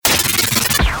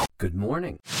Good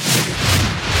morning.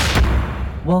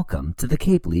 Welcome to the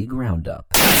Cape League Roundup.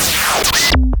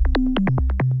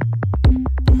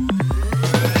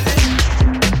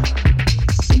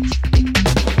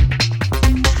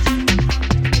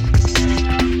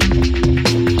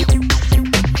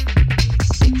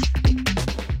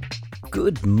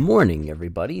 Good morning,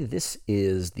 everybody. This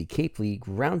is the Cape League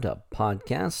Roundup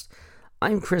podcast.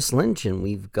 I'm Chris Lynch, and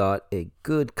we've got a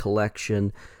good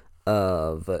collection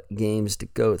of games to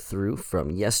go through from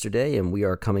yesterday, and we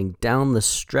are coming down the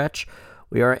stretch.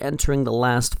 We are entering the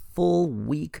last full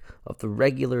week of the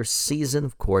regular season.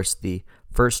 Of course, the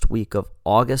first week of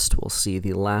August will see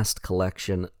the last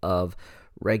collection of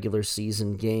regular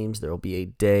season games. There will be a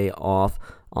day off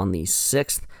on the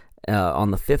 5th, and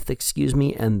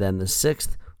then the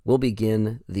 6th will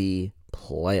begin the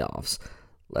playoffs.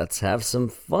 Let's have some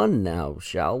fun now,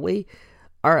 shall we?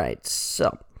 All right,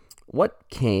 so what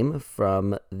came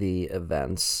from the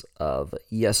events of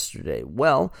yesterday?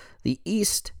 Well, the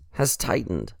East has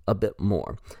tightened a bit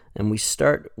more, and we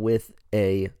start with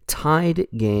a tied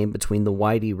game between the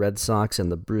YD Red Sox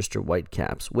and the Brewster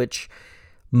Whitecaps, which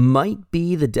might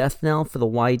be the death knell for the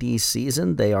YD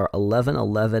season. They are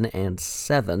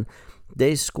 11-11-7.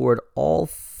 They scored all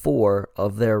four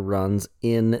of their runs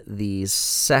in the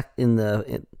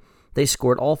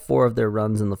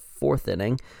fourth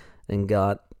inning and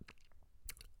got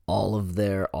all of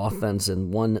their offense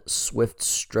in one swift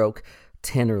stroke.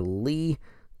 Tanner Lee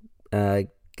got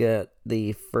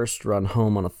the first run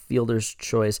home on a fielder's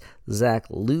choice. Zach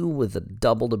Liu with a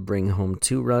double to bring home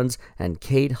 2 runs, and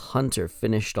Cade Hunter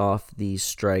finished off the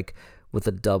strike with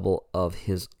a double of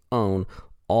his own.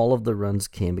 All of the runs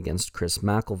came against Chris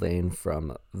McIlvaine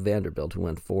from Vanderbilt, who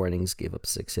went 4 innings, gave up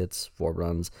 6 hits, 4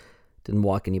 runs, didn't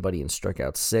walk anybody, and struck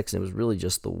out 6. And it was really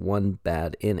just the one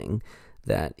bad inning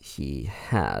that he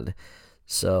had,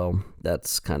 so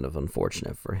that's kind of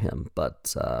unfortunate for him.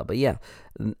 But yeah,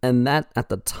 and that at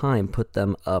the time put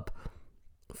them up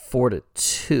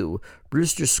 4-2.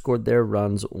 Brewster scored their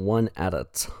runs one at a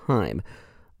time.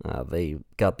 They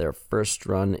got their first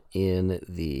run in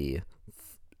the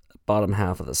bottom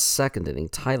half of the second inning.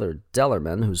 Tyler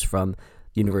Dellerman, who's from the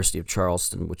University of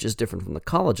Charleston, which is different from the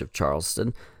College of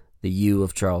Charleston. The U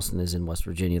of Charleston is in West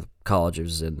Virginia. The College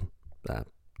is in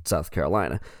South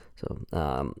Carolina. So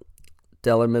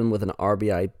Dellerman with an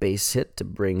RBI base hit to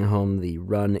bring home the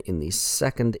run in the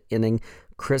second inning.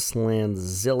 Chris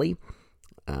Lanzilli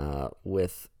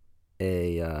with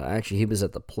actually he was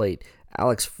at the plate.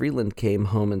 Alex Freeland came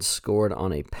home and scored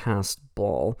on a passed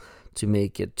ball to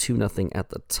make it 2-0 at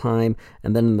the time.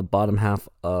 And then in the bottom half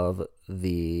of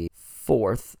the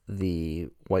fourth, the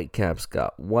Whitecaps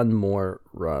got one more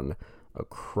run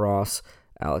across.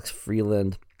 Alex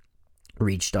Freeland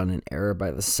reached on an error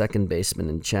by the second baseman,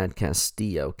 and Chad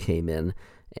Castillo came in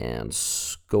and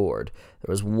scored.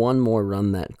 There was one more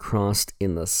run that crossed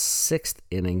in the 6th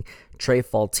inning. Trey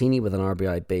Faltini with an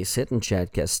RBI base hit, and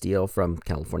Chad Castillo from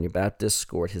California Baptist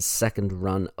scored his second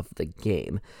run of the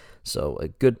game. So a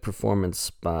good performance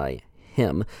by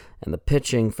him. And the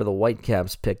pitching for the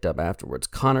Whitecaps picked up afterwards.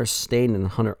 Connor Stain and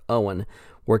Hunter Owen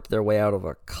worked their way out of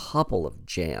a couple of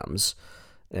jams,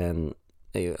 and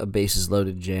a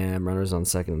bases-loaded jam, runners on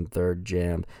second and third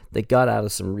jam. They got out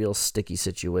of some real sticky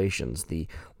situations. The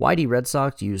YD Red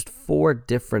Sox used 4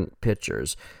 different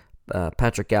pitchers.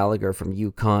 Patrick Gallagher from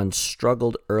UConn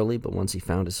struggled early, but once he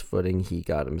found his footing, he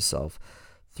got himself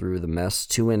through the mess.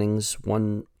 2 innings,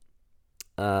 one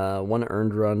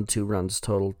earned run, 2 runs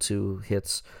total, 2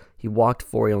 hits. He walked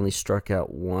 4, he only struck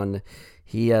out 1.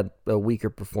 He had a weaker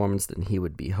performance than he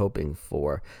would be hoping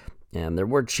for. And there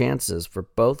were chances for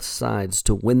both sides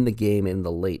to win the game in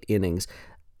the late innings.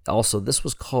 Also, this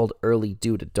was called early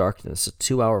due to darkness, a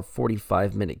 2-hour,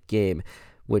 45-minute game,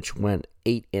 which went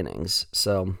 8 innings.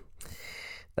 So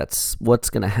that's what's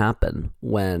going to happen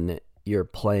when you're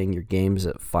playing your games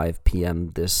at 5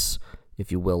 p.m. this,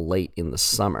 if you will, late in the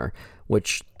summer,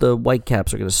 which the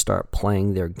Whitecaps are going to start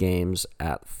playing their games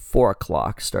at 4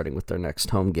 o'clock, starting with their next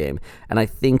home game. And I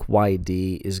think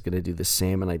YD is going to do the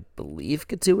same, and I believe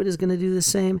Katuitt is going to do the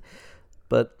same.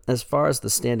 But as far as the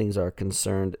standings are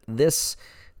concerned, this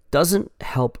doesn't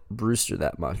help Brewster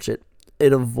that much. It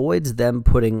avoids them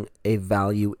putting a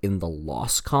value in the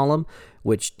loss column,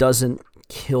 which doesn't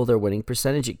kill their winning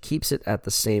percentage. It keeps it at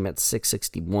the same at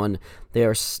 661. They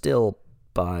are still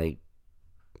by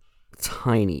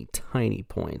tiny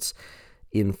points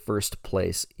in first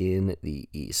place in the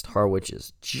East. Harwich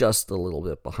is just a little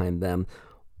bit behind them.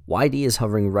 YD is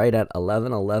hovering right at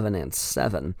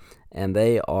 11-11-7, and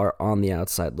they are on the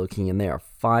outside looking in. They are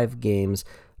 5 games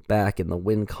back in the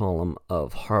win column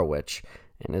of Harwich,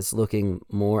 and it's looking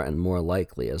more and more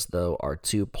likely as though our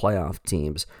two playoff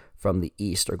teams from the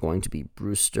East are going to be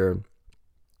Brewster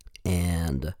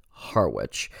and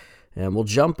Harwich. And we'll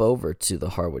jump over to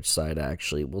the Harwich side,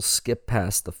 actually. We'll skip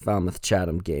past the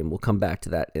Falmouth-Chatham game. We'll come back to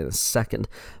that in a second.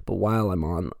 But while I'm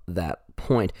on that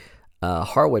point,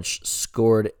 Harwich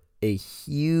scored a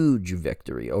huge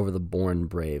victory over the Bourne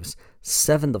Braves.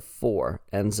 7-4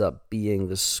 ends up being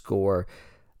the score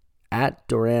at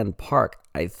Doran Park.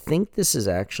 I think this is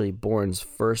actually Bourne's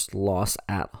first loss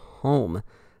at home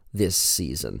this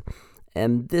season.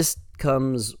 And this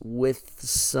comes with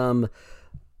some,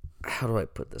 how do I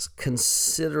put this,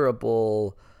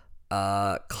 considerable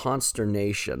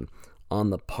consternation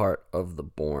on the part of the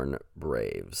Bourne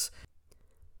Braves.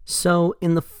 So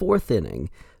in the fourth inning,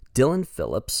 Dylan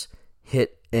Phillips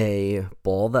hit a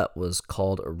ball that was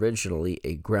called originally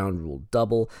a ground rule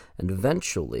double, and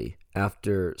eventually,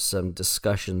 after some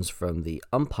discussions from the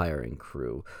umpiring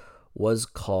crew, was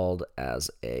called as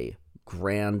a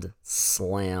grand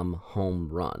slam home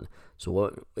run.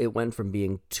 So it went from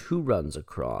being 2 runs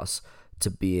across to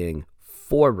being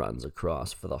 4 runs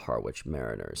across for the Harwich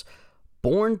Mariners.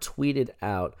 Bourne tweeted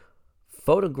out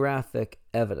photographic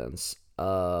evidence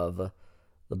of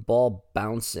the ball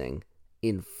bouncing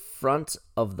in front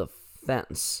of the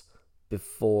fence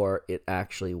before it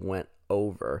actually went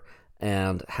over,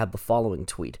 and had the following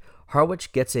tweet: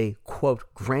 Harwich gets a, quote,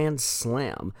 grand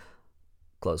slam,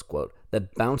 close quote,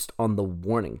 that bounced on the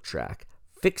warning track.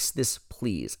 Fix this,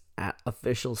 please, at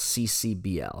official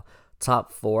CCBL.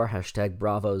 Top 4, hashtag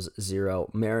Bravos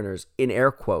 0, Mariners, in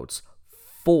air quotes,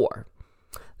 4.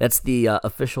 That's the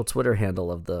official Twitter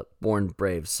handle of the Bourne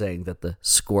Braves, saying that the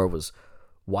score was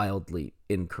wildly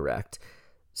incorrect.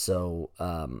 So,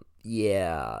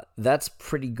 yeah, that's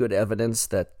pretty good evidence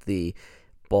that the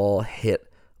ball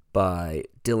hit by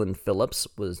Dylan Phillips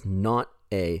was not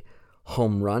a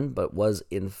home run, but was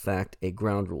in fact a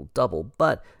ground rule double.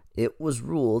 But it was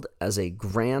ruled as a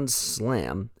grand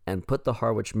slam and put the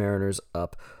Harwich Mariners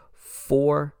up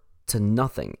 4-0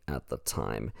 at the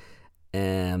time.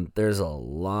 And there's a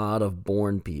lot of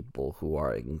Bourne people who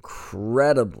are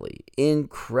incredibly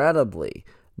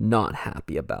not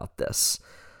happy about this.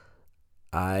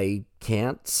 I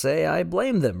can't say I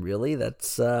blame them, really.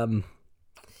 That's,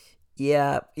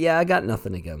 yeah, I got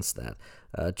nothing against that.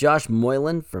 Josh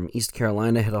Moylan from East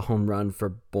Carolina hit a home run for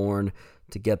Bourne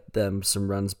to get them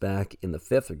some runs back in the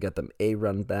 5th, or get them a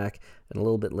run back. And a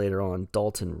little bit later on,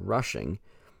 Dalton Rushing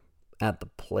at the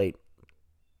plate.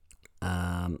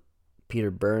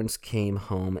 Peter Burns came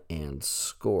home and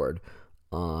scored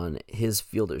on his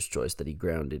fielder's choice that he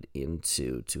grounded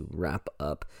into to wrap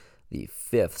up the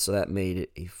 5th. So that made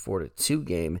it a 4-2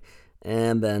 game.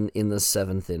 And then in the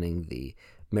 7th inning, the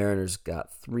Mariners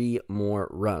got 3 more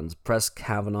runs. Press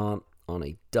Kavanaugh on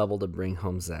a double to bring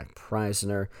home Zach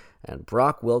Preisner, and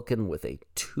Brock Wilken with a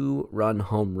 2-run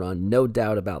home run. No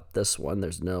doubt about this one.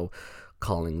 There's no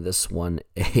calling this one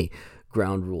a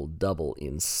ground rule double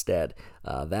instead.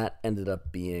 That ended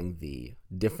up being the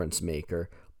difference maker.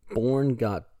 Bourne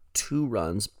got 2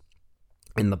 runs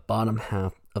in the bottom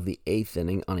half of the 8th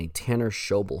inning on a Tanner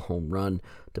Schobel home run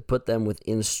to put them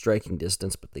within striking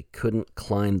distance, but they couldn't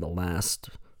climb the last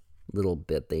little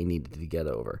bit they needed to get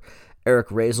over. Eric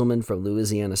Raiselman from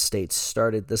Louisiana State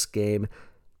started this game.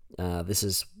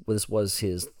 This was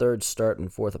his 3rd start and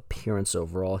 4th appearance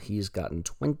overall. He's gotten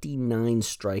 29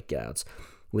 strikeouts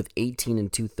with 18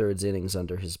 2/3 innings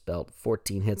under his belt,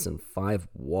 14 hits and 5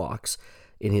 walks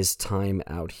in his time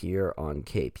out here on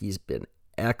Cape. He's been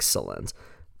excellent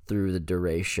through the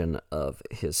duration of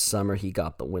his summer. He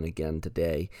got the win again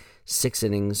today. 6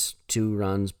 innings, 2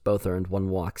 runs, both earned, 1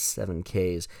 walk, 7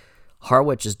 Ks.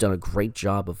 Harwich has done a great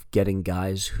job of getting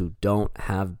guys who don't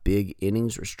have big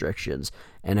innings restrictions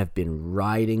and have been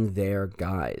riding their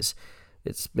guys.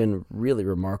 It's been really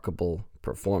remarkable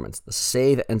performance. The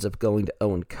save ends up going to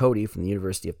Owen Cody from the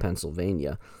University of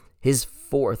Pennsylvania. His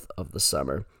 4th of the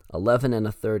summer, 11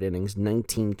 1/3 innings,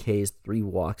 19 Ks, 3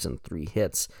 walks, and 3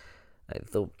 hits.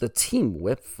 The team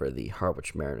whip for the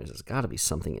Harwich Mariners has got to be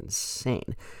something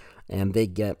insane. And they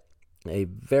get a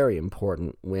very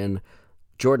important win.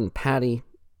 Jordan Patty,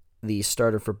 the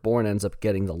starter for Bourne, ends up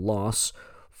getting the loss.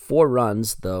 4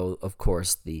 runs, though, of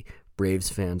course, the Braves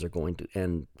fans are going to,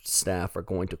 and staff are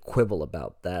going to quibble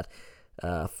about that.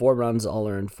 4 runs, all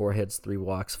earned, 4 hits, 3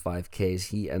 walks, 5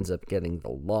 Ks. He ends up getting the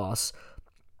loss.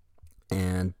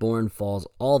 And Bourne falls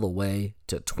all the way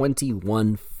to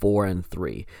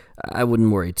 21-4-3. I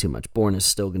wouldn't worry too much. Bourne is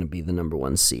still going to be the number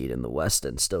 1 seed in the West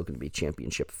and still going to be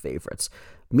championship favorites.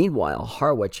 Meanwhile,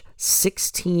 Harwich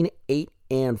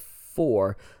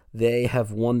 16-8-4. They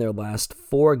have won their last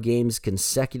 4 games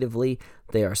consecutively.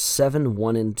 They are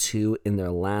 7-1-2 in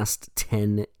their last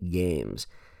 10 games.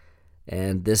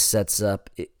 And this sets up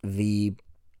the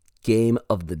game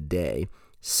of the day,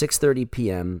 6:30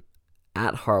 p.m.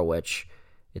 at Harwich.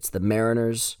 It's the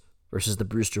Mariners versus the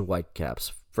Brewster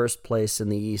Whitecaps. First place in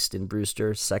the East in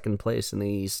Brewster, second place in the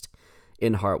East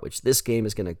in Harwich. This game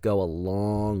is going to go a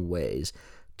long ways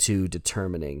to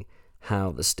determining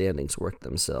how the standings work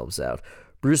themselves out.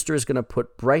 Brewster is going to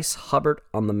put Bryce Hubbard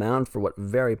on the mound for what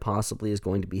very possibly is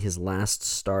going to be his last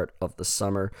start of the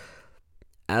summer.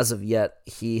 As of yet,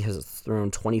 he has thrown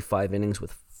 25 innings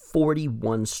with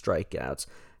 41 strikeouts,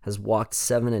 has walked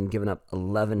 7 and given up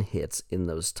 11 hits in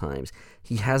those times.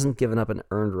 He hasn't given up an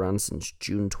earned run since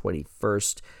June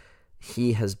 21st.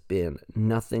 He has been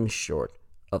nothing short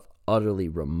of utterly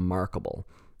remarkable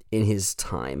in his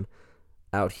time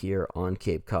out here on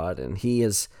Cape Cod, and he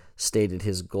has stated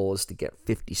his goal is to get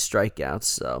 50 strikeouts,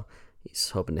 so he's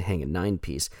hoping to hang a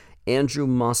 9-piece. Andrew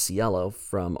Masiello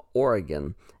from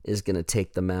Oregon is going to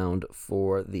take the mound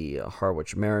for the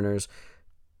Harwich Mariners.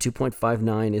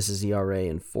 2.59 is his ERA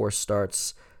in 4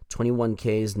 starts, 21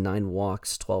 Ks, 9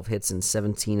 walks, 12 hits, and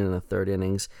 17 in the third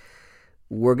innings.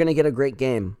 We're going to get a great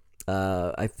game.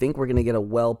 I think we're going to get a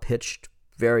well-pitched,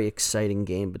 very exciting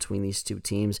game between these two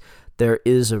teams. There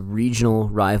is a regional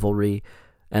rivalry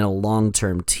and a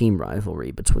long-term team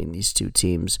rivalry between these two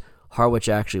teams. Harwich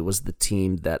actually was the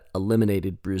team that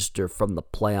eliminated Brewster from the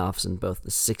playoffs in both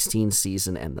the 16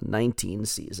 season and the 19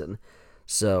 season.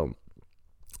 So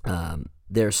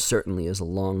there certainly is a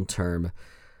long-term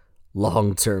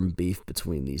beef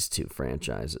between these two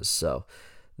franchises. So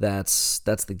that's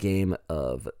the game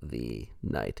of the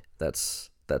night. That's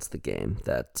the game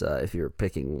that if you're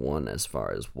picking one as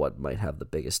far as what might have the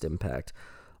biggest impact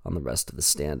on the rest of the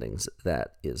standings,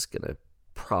 that is going to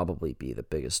probably be the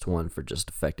biggest one for just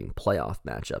affecting playoff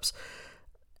matchups.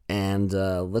 And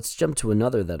let's jump to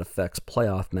another that affects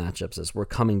playoff matchups as we're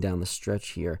coming down the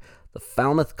stretch here. The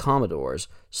Falmouth Commodores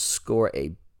score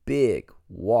a big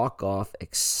walk-off,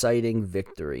 exciting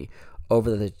victory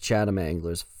over the Chatham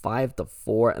Anglers,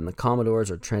 5-4, and the Commodores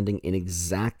are trending in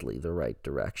exactly the right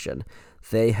direction.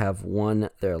 They have won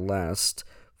their last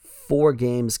 4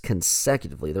 games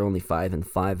consecutively. They're only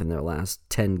 5-5 in their last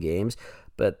 10 games,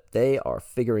 but they are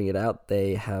figuring it out.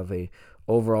 They have a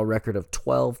overall record of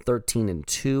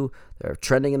 12-13-2. They're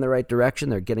trending in the right direction.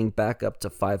 They're getting back up to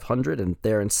 500, and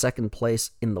they're in second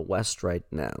place in the West right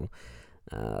now.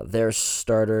 Their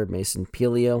starter, Mason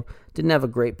Pelio, didn't have a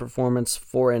great performance.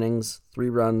 4 innings, 3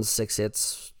 runs, 6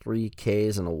 hits, 3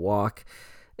 Ks, and a walk.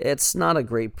 It's not a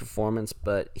great performance,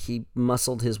 but he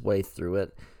muscled his way through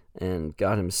it and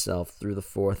got himself through the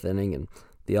 4th inning, and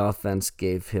the offense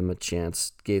gave the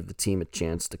team a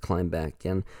chance to climb back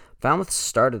in. Falmouth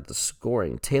started the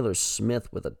scoring. Taylor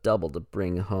Smith with a double to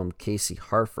bring home Casey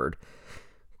Harford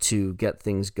to get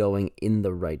things going in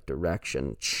the right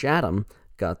direction. Chatham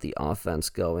got the offense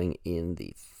going in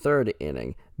the 3rd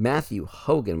inning. Matthew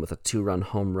Hogan with a 2-run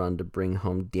home run to bring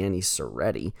home Danny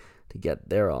Soretti to get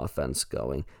their offense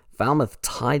going. Falmouth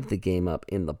tied the game up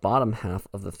in the bottom half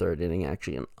of the 3rd inning,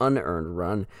 actually an unearned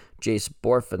run. Jace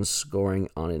Borfin scoring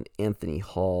on an Anthony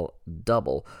Hall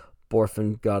double.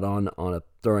 Borfin got on a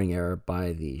throwing error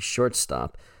by the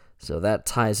shortstop, so that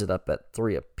ties it up at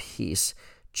 3 apiece.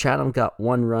 Chatham got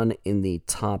 1 run in the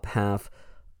top half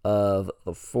of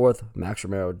the 4th. Max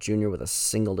Romero Jr. with a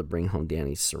single to bring home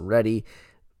Danny Soretti.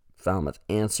 Falmouth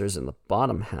answers in the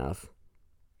bottom half.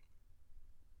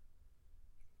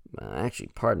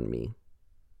 Pardon me.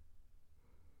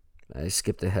 I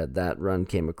skipped ahead. That run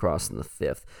came across in the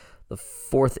 5th. The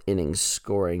 4th inning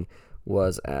scoring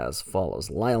was as follows.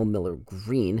 Lyle Miller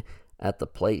Green at the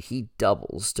plate. He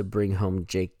doubles to bring home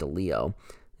Jake DeLeo.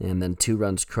 And then 2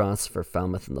 runs crossed for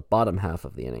Falmouth in the bottom half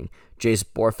of the inning. Jace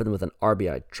Borfin with an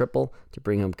RBI triple to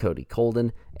bring home Cody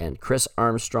Colden. And Chris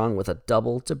Armstrong with a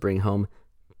double to bring home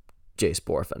Jace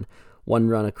Borfin. 1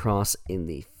 run across in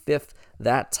the 5th.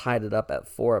 That tied it up at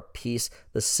 4 apiece.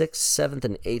 The 6th, 7th,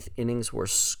 and 8th innings were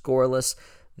scoreless.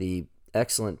 The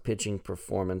excellent pitching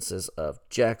performances of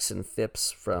Jackson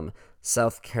Phipps from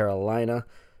South Carolina,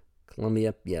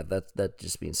 Columbia, that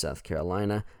just means South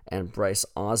Carolina, and Bryce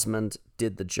Osmond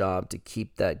did the job to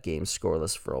keep that game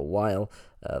scoreless for a while.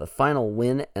 The final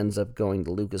win ends up going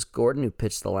to Lucas Gordon, who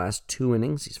pitched the last 2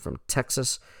 innings. He's from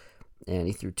Texas, and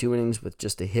he threw 2 innings with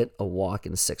just a hit, a walk,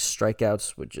 and 6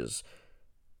 strikeouts, which is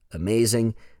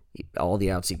amazing. All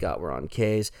the outs he got were on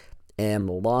Ks. And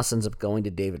the loss ends up going to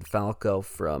David Falco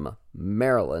from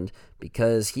Maryland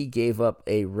because he gave up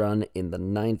a run in the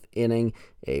 9th inning,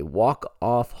 a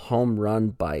walk-off home run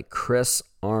by Chris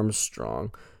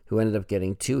Armstrong, who ended up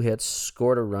getting 2 hits,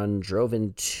 scored a run, drove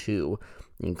in 2,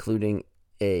 including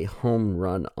a home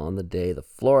run on the day. The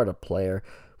Florida player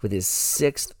with his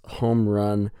 6th home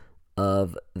run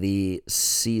of the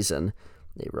season.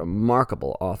 A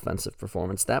remarkable offensive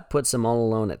performance. That puts him all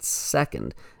alone at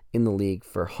second in the league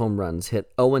for home runs hit.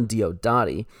 Owen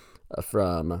Diodati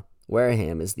from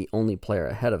Wareham is the only player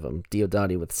ahead of him.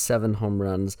 Diodati with 7 home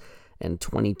runs and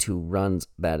 22 runs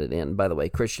batted in. By the way,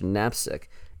 Christian Knapczyk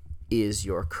is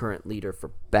your current leader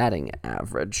for batting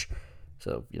average.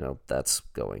 So, that's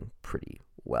going pretty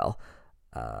well.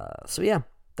 That's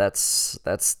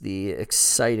the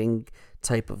exciting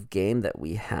type of game that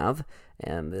we have.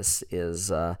 And this is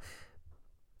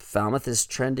Falmouth is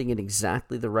trending in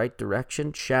exactly the right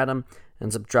direction. Chatham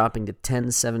ends up dropping to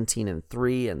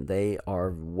 10-17-3, and they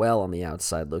are well on the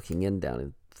outside looking in, down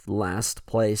in last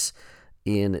place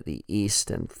in the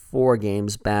East, and 4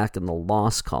 games back in the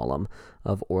loss column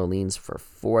of Orleans for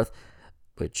 4th,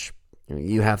 which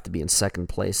you have to be in second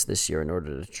place this year in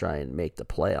order to try and make the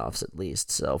playoffs at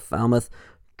least. So Falmouth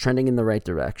trending in the right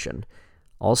direction.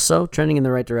 Also trending in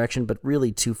the right direction, but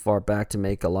really too far back to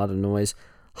make a lot of noise.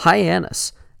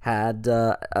 Hyannis had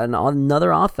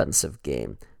another offensive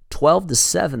game.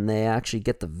 12-7, they actually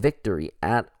get the victory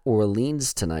at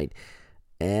Orleans tonight.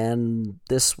 And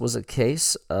this was a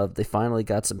case of they finally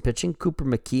got some pitching. Cooper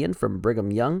McKeon from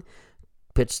Brigham Young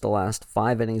pitched the last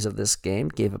 5 innings of this game,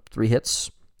 gave up 3 hits,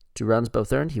 2 runs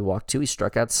both earned. He walked 2, he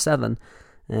struck out 7,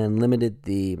 and limited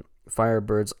the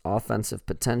Firebirds' offensive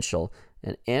potential.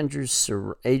 And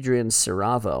Adrian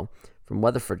Saravo from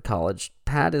Weatherford College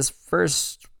had his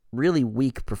first really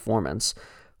weak performance.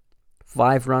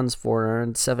 5 runs, 4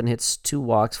 earned, 7 hits, 2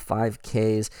 walks, 5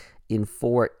 Ks in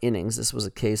 4 innings. This was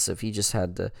a case of he just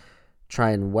had to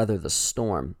try and weather the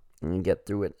storm and get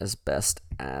through it as best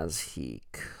as he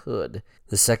could.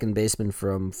 The second baseman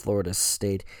from Florida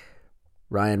State,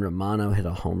 Ryan Romano, hit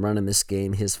a home run in this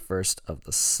game, his first of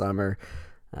the summer,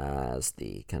 as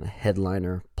the kind of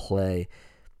headliner play.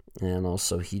 And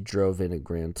also he drove in a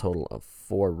grand total of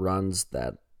 4 runs,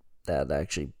 that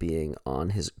actually being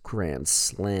on his grand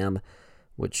slam,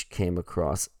 which came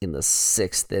across in the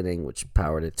 6th inning, which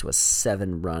powered it to a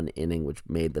 7-run inning, which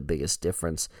made the biggest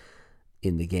difference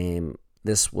in the game.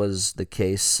 This was the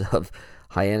case of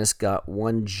Hyannis got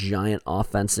 1 giant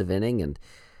offensive inning, and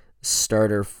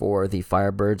starter for the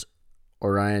Firebirds,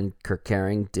 Orion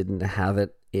Kirkaring, didn't have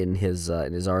it in his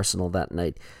arsenal that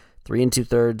night. 3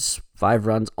 2/3, 5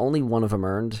 runs, only 1 of them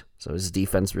earned, so his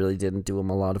defense really didn't do him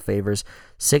a lot of favors.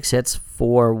 6 hits,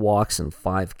 4 walks, and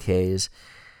 5 Ks.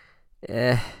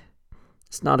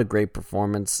 It's not a great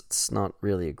performance. It's not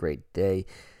really a great day.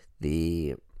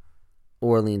 The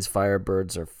Orleans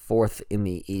Firebirds are 4th in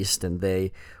the East, and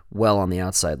they well on the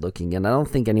outside looking in. I don't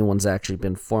think anyone's actually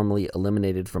been formally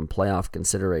eliminated from playoff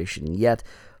consideration yet,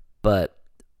 but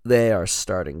they are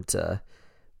starting to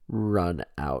run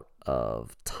out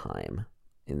of time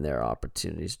in their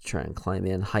opportunities to try and climb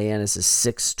in. Hyannis is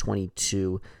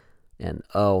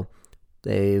 6-22-0.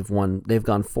 They've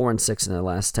gone 4-6 in their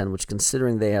last 10, which,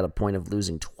 considering they had a point of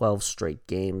losing 12 straight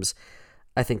games,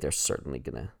 I think they're certainly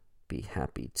going to be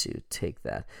happy to take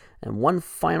that. And one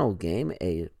final game,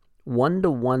 a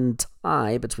 1-1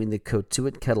 tie between the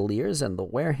Cotuit Kettleers and the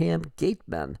Wareham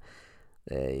Gatemen.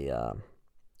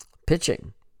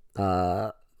 Pitching,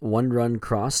 1 run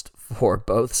crossed for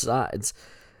both sides.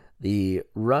 The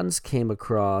runs came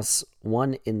across,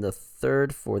 1 in the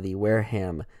 3rd for the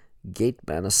Wareham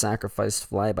Gatemen, a sacrifice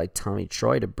fly by Tommy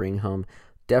Troy to bring home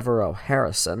Devereaux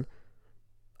Harrison.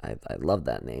 I love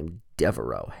that name,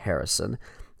 Devereaux Harrison.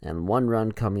 And 1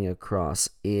 run coming across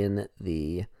in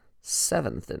the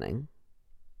 7th inning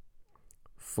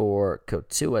for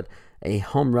Cotuit, a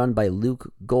home run by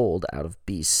Luke Gold out of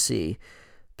BC.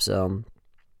 So,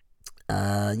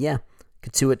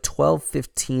 Cotuit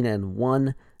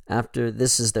 12-15-1. After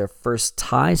this is their first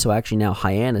tie, so actually now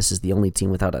Hyannis is the only team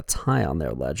without a tie on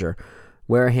their ledger.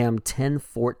 Wareham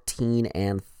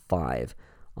 10-14-5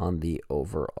 on the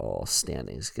overall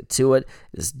standings. Cotuit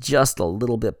is just a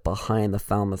little bit behind the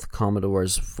Falmouth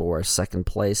Commodores for second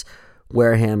place.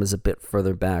 Wareham is a bit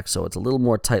further back, so it's a little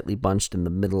more tightly bunched in the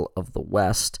middle of the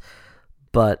West,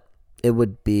 but it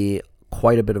would be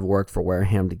quite a bit of work for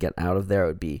Wareham to get out of there. It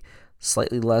would be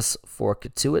slightly less for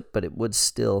Cotuit, but it would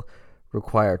still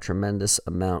require a tremendous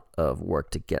amount of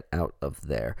work to get out of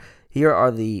there. Here are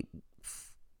the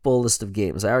full list of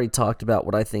games. I already talked about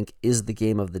what I think is the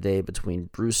game of the day between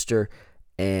Brewster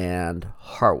and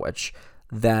Harwich.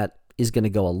 That is going to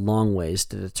go a long ways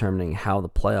to determining how the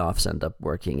playoffs end up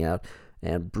working out.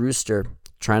 And Brewster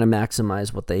trying to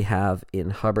maximize what they have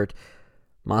in Hubbard.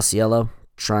 Masiello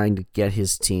trying to get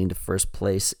his team to first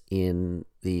place in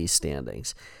the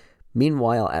standings.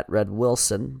 Meanwhile, at Red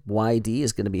Wilson, YD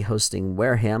is going to be hosting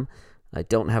Wareham. I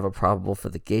don't have a probable for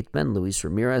the Gatemen. Luis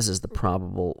Ramirez is the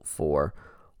probable for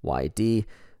YD.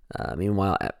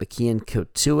 Meanwhile, at McKeon,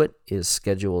 Cotuit is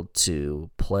scheduled to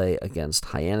play against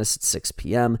Hyannis at 6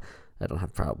 p.m. I don't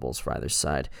have probables for either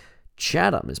side.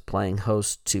 Chatham is playing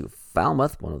host to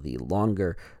Falmouth, one of the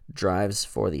longer drives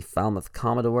for the Falmouth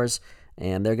Commodores,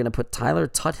 and they're going to put Tyler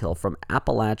Tuthill from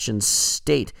Appalachian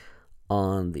State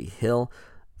on the hill.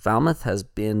 Falmouth has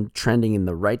been trending in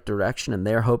the right direction, and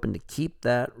they're hoping to keep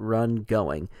that run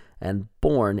going. And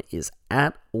Bourne is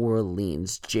at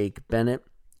Orleans. Jake Bennett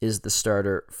is the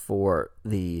starter for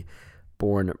the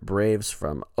Bourne Braves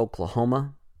from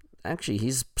Oklahoma. Actually,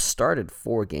 he's started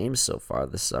 4 games so far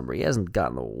this summer. He hasn't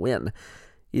gotten a win.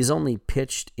 He's only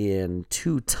pitched in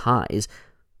 2 ties.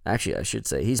 Actually, I should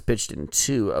say he's pitched in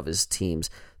 2 of his team's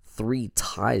 3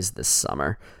 ties this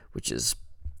summer, which is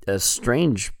a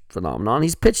strange phenomenon.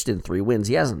 He's pitched in 3 wins.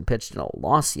 He hasn't pitched in a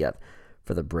loss yet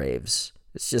for the Braves.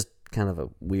 It's just kind of a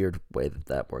weird way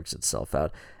that works itself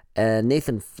out. And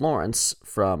Nathan Florence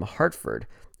from Hartford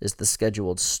is the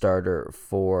scheduled starter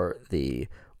for the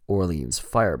Orleans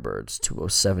Firebirds.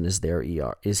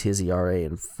 2.07 is his ERA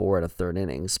in 4 1/3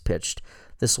 innings pitched.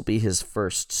 This will be his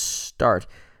first start,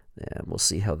 and we'll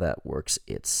see how that works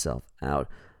itself out.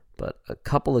 But a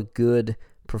couple of good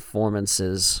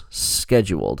performances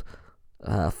scheduled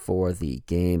for the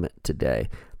game today.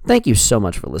 Thank you so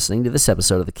much for listening to this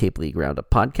episode of the Cape League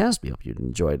Roundup podcast. We hope you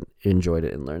enjoyed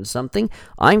it and learned something.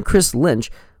 I'm Chris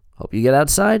Lynch. Hope you get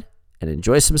outside and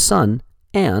enjoy some sun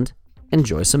and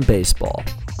enjoy some baseball.